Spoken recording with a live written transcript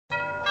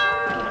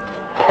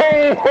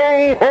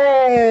ho, ho!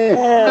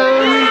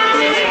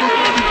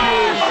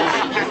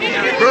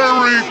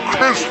 Merry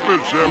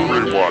Christmas,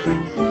 everyone!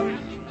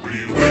 We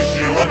wish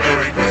you a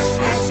Merry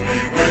Christmas. We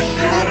wish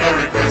you a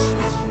Merry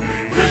Christmas. We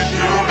wish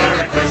you a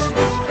Merry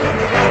Christmas and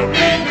a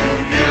Happy New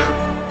Year.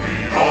 We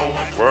all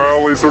wish. Well,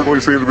 they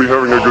certainly seem to be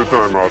having a good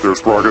time out there,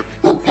 Sprocket.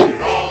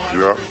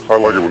 Yeah, I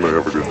like it when they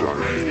have a good time.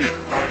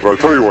 But I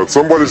tell you what,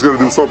 somebody's got to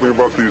do something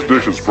about these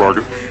dishes,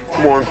 Sprocket.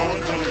 Come on,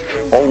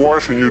 I'll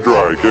wash and you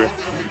dry, okay?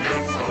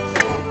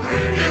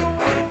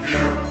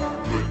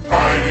 Good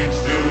tidings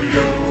to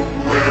you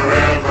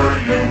wherever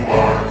you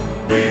are.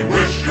 We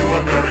wish you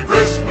a Merry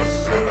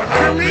Christmas and a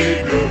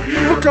Happy New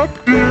Year. Look up,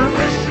 dear.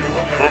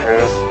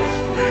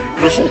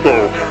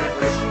 Mistletoe.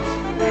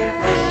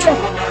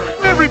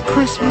 Merry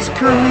Christmas,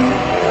 Curly.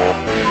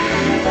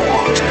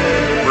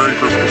 Merry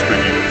Christmas,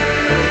 Piggy.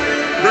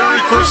 Merry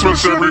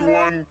Christmas,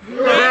 everyone!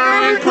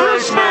 Merry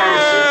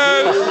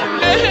Christmas!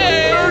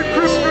 Merry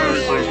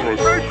Christmas!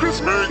 Merry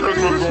Christmas! Merry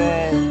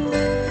Christmas!